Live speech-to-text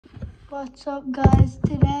What's up, guys?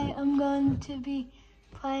 Today I'm going to be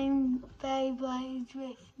playing Bayblades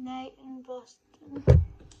with Nate and Boston.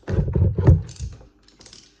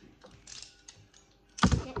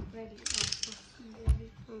 Get ready.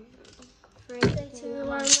 Three, two,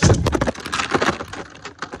 one.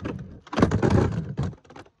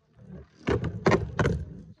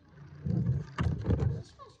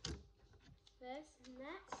 First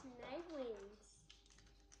match, Nate wins.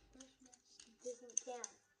 Doesn't count.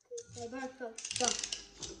 They both got stuck.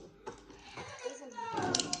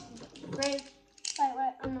 Wait,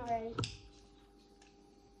 I'm not ready.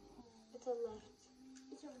 It's a left.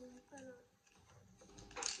 It's a left.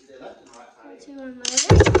 They're left and right, Harry. 3, 2, 1,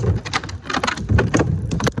 ready?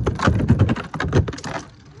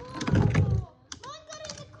 Mine got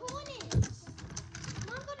in the corners.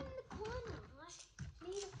 Mine got in the corner. I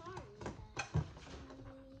need a phone.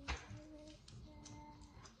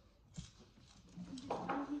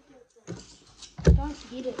 Don't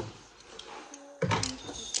hit it.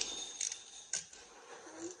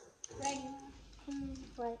 Ready?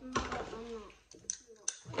 Wait. I'm not.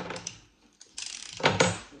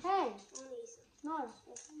 Hey! No.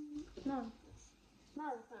 No. No,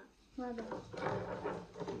 My bad.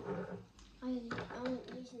 I'm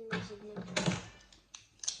using this again.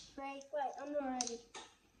 Wait, I'm not ready.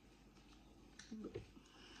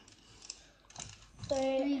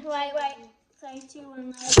 Three, Wait. 3, 2,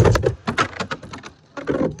 1, ready?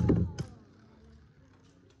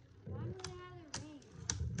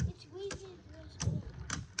 It's Weezy's version.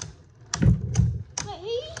 Wait, who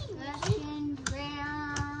using this? Second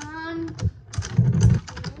round.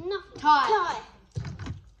 Nothing. Tie. I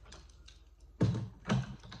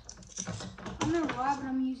don't know why, but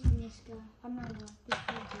I'm using this guy. I don't know why. This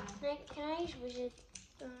guy. Can I use wizard?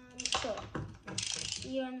 Sure.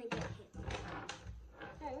 You only get hit.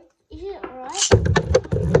 Oh, is it alright?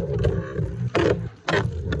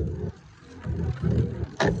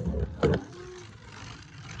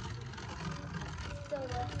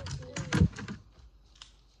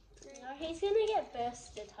 He's gonna get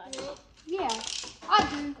bursted, honey. Yeah, I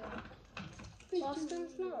do.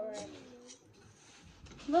 Boston's not ready.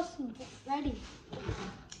 Listen, get ready.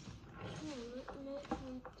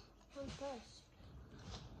 I'm first.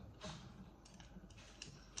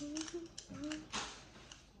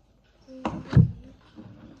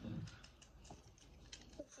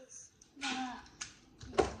 What's this?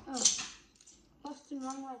 Oh, Boston,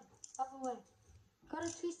 wrong way. Other way. Gotta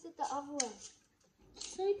twist it the other way.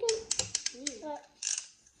 So you can.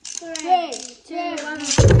 3, 2, 1.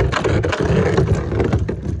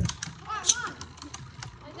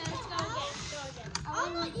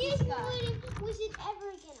 I'm not using wizard ever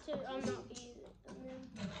again. I'm not using it.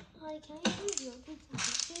 Hi, can I use your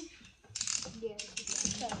protection? Yeah.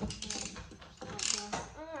 I'm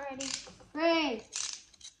not ready. 3.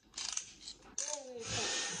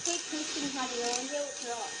 Keep pushing, honey, or he'll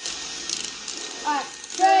drop. Alright,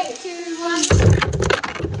 3, 2, 1.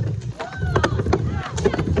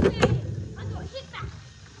 I got hit back.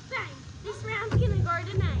 Bang. This round's gonna go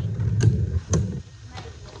to Nate.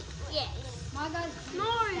 Yes. My guy's No,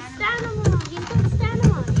 Stamina. He's got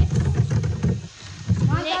stamina. Yes.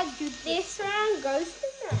 My guy's good. This round goes to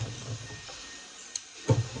Nate.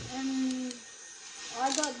 I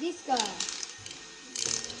got this guy.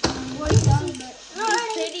 What he done, but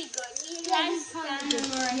He's pretty good. He Yeah, has he's kinda stamina.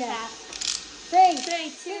 good. Yeah. attack. 3,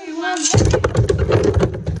 3, 2, 1. 1.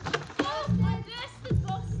 Oh, I bursted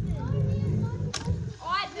Boston. I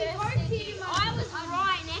bursted you. I was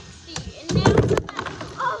right next to you. And now,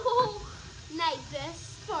 oh, Nate burst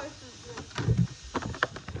both of them.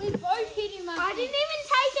 We both hit him. I didn't even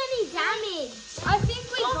take any damage. I think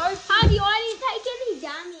we both. Honey, I didn't take any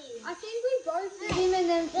damage. I think we both hit him, and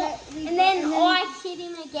then And then I hit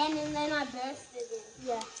him again, and then I bursted him.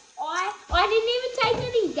 Yeah. I didn't even take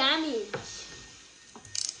any damage.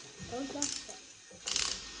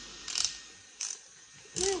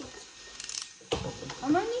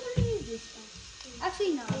 I'm only gonna use this one.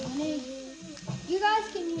 Actually, no. You guys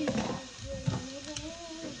can use that.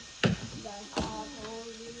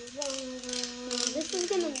 This is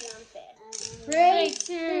gonna be unfair. 3,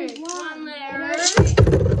 2, 1, there.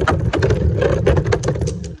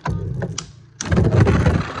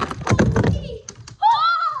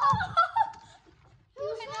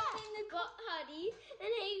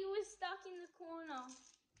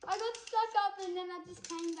 I got stuck up, and then I just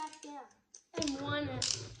came back down. And won it.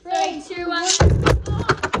 3, 2,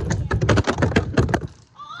 1.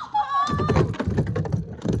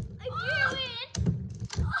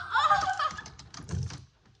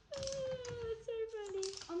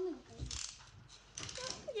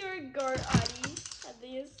 You're a goat, Addie, at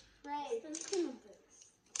this.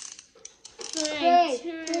 Three,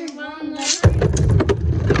 two, one.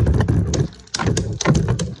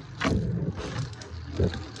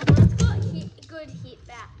 Mine's got good hit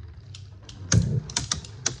back.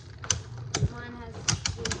 Mine has to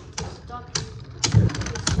stop his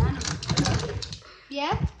stamina.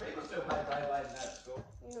 Yeah? People still play Bayblades now at school.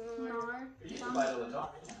 No. You used to play all the time.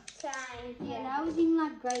 Same. Yeah, that was in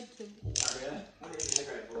like grade 2. Oh, really? What did you do in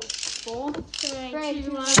grade 4? 4? Three,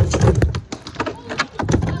 two, one.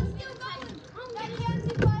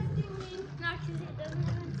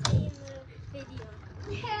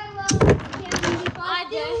 I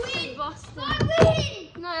dusted Boston.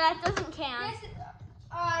 No, that doesn't count.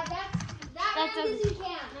 That round doesn't- doesn't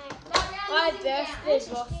count. No. That round I doesn't dusted count.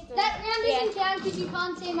 Boston. That round doesn't count because you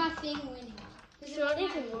can't see my thing winning. So I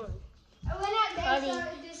didn't win. I went out there, so Buddy it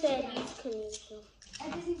doesn't said count. you can use them. It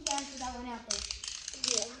doesn't count because I went out there.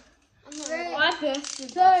 Yeah. Three, I dusted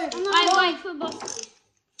two, Boston. I wait for Boston.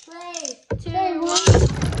 3, 2, 2, 1. 1.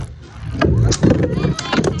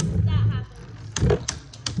 That happened.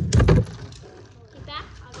 Hit back.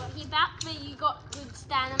 I got hit back, but you got good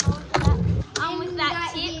stamina with that. With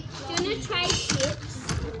that tip. Do you want to trade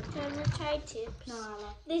tips? No, I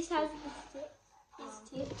like This has this tip. This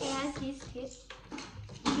tip. It has his tip.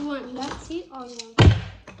 You want that tip? Oh, yeah.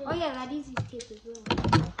 Oh, yeah, that is his tip as well.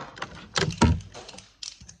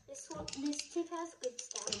 This tip has good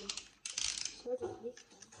stamina. So does this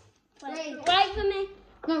one. Wait for me.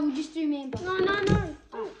 No, we'll just do me and Bob. No.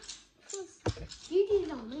 You did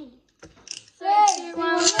it on me. 3, 2, 1. I'm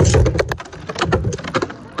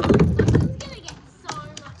gonna get so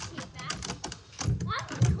much hit back. I'm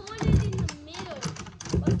cornered in the middle.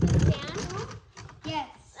 What's the down? Yes.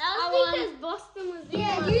 That was because Boston was in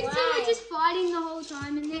Yeah, my you two way. were just fighting the whole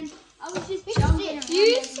time, and then I was just jumping around.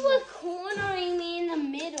 You were cornering me in the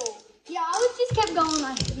middle. Yeah, I was just kept going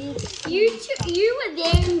like this. You were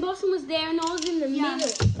there and Boston was there and I was in the Yeah. middle.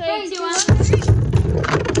 3, 2, 1.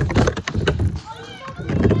 I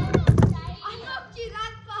knocked you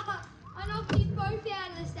that far. I knocked you both out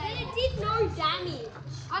of the But stadium. it did no damage.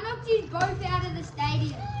 I knocked you both out of the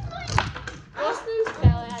stadium. Boston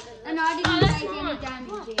fell out of the And I didn't take any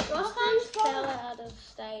damage yet. Boston fell out of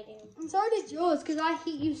stadium. And so did yours, because I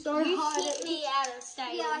hit you so You hard. hit me out of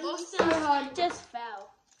stadium. Yeah, I hit you Boston so hard. just fell.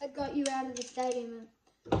 I got you out of the stadium.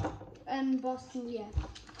 And Boston, yeah.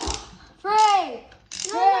 3, 2,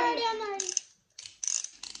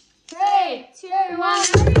 3, 2, 1.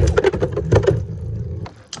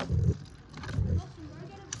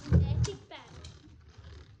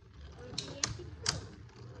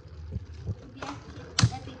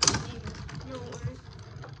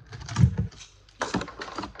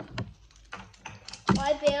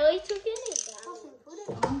 I barely took any damage. Put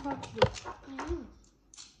it on properly.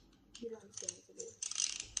 You don't see it.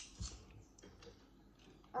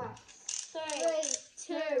 Alright. 3,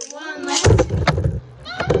 2, 1.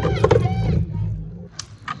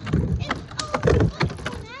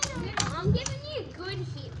 I'm giving you good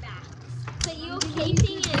hit backs, but you're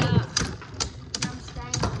keeping it up. I'm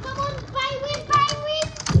staying. Come on, win.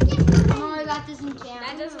 No, that doesn't count.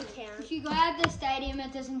 That doesn't count. If you go out of the stadium,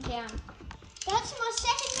 it doesn't count. That's my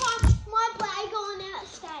second time my play going out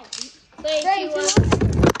stadium. 3, 3, 2, 1.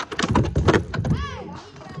 1.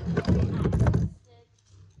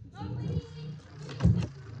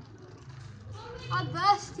 I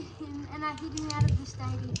burst him and I hit him out of the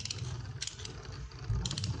stadium.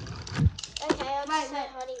 Okay, I'll Wait, just say wait.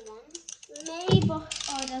 what he wants. Me, oh,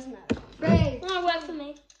 it doesn't matter. 3, No, work for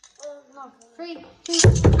me. 3, 2.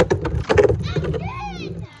 Stop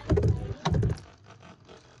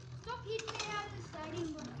hitting me out of the stadium,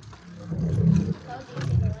 bro. Told you to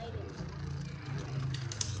the lady.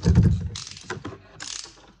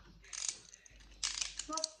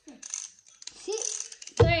 Sit.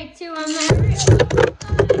 3, 2, 1. I didn't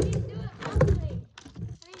do it properly.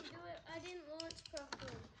 I didn't launch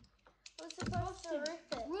properly. I was supposed to rip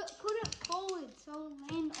it. Put it forward so it'll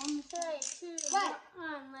land on the 3, 2, Wait. 1.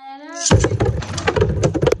 Let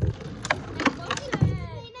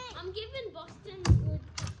I'm giving Boston good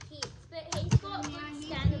hits, but he's got good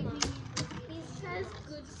stamina. He has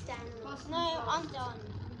good stamina. No, I'm done.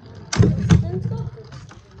 Boston's got good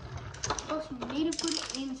stamina. Boston, you need to put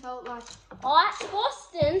it in so it like.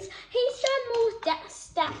 Boston's, he's done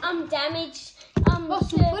more damage.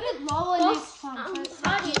 Boston, to put it lower next time. So it's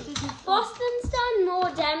like Buddy, it doesn't fall. Boston's done more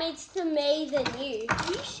damage to me than you. Are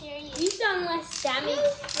you serious? You've done less damage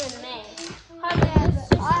than me. I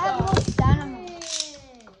have more stamina.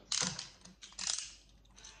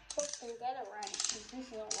 Boston, get it right, because this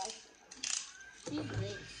is not like use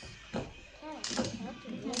this.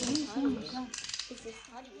 Is this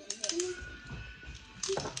Hotties?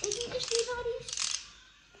 Isn't this new Hotties?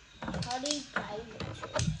 Hotties Bayblades.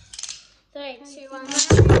 3, 2, 1.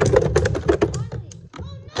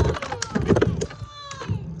 Oh no!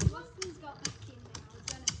 Boston's got back in there, I was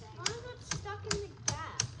going to say. I got stuck in the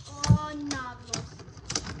gap. Oh, no, Boston.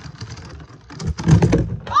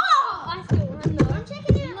 Oh! I still won though. I'm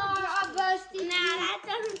checking it No, out. I bursted. Nah, that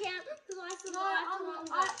doesn't count because I survived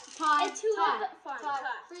longer. Tie. It's who Tie. fine, Tie.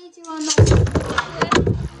 tie. 3, 2, 1, no.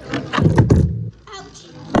 Ouch.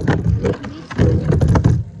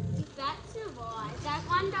 If that survives, that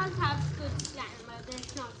one does have good stamina, but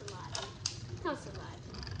it's not surviving. It's not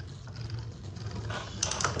surviving.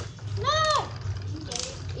 No! You get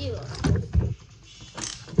it. You lost.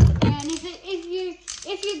 And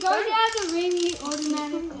if you go down the ring, you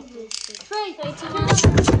automatically lose. 3, 2, 1.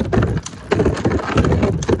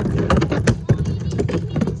 Oh, you didn't give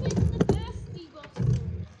me the chance in the bursty Boston.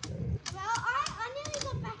 Well, I nearly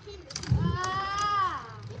got back in. Ah!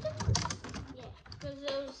 Yeah, because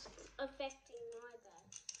it was affecting my bad.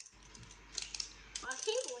 I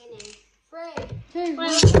keep winning. 3, 2, 1.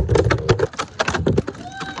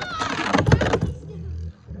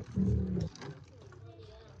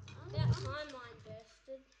 About time mine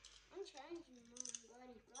bursted. I'm changing my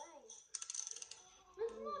bloody blade.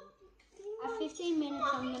 At 15 minutes,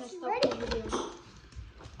 I'm going to stop the video.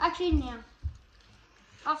 Actually, now.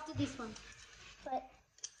 After this one. But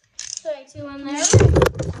 3, 2, 1 there.